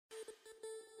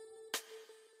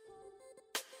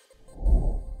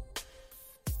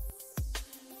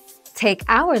Take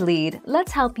our lead,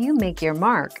 let's help you make your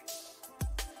mark.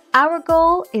 Our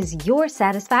goal is your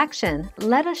satisfaction.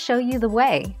 Let us show you the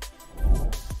way.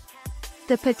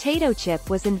 The potato chip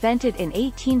was invented in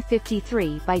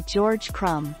 1853 by George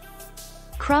Crumb.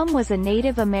 Crumb was a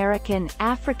Native American,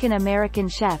 African-American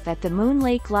chef at the Moon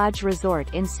Lake Lodge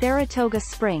Resort in Saratoga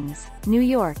Springs, New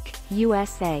York,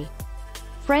 USA.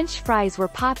 French fries were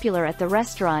popular at the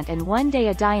restaurant, and one day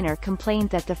a diner complained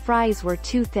that the fries were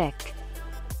too thick.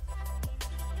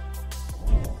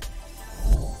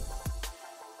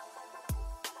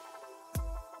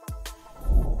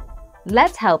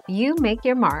 Let's help you make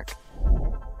your mark.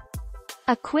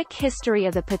 A quick history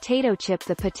of the potato chip.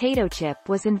 The potato chip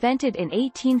was invented in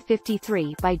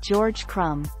 1853 by George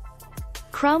Crumb.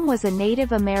 Crumb was a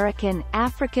Native American,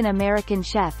 African-American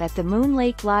chef at the Moon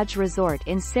Lake Lodge Resort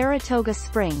in Saratoga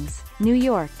Springs, New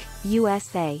York,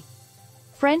 USA.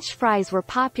 French fries were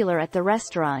popular at the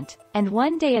restaurant, and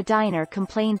one day a diner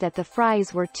complained that the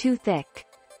fries were too thick.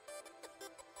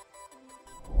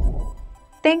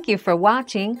 Thank you for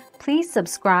watching. Please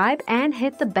subscribe and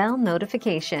hit the bell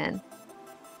notification.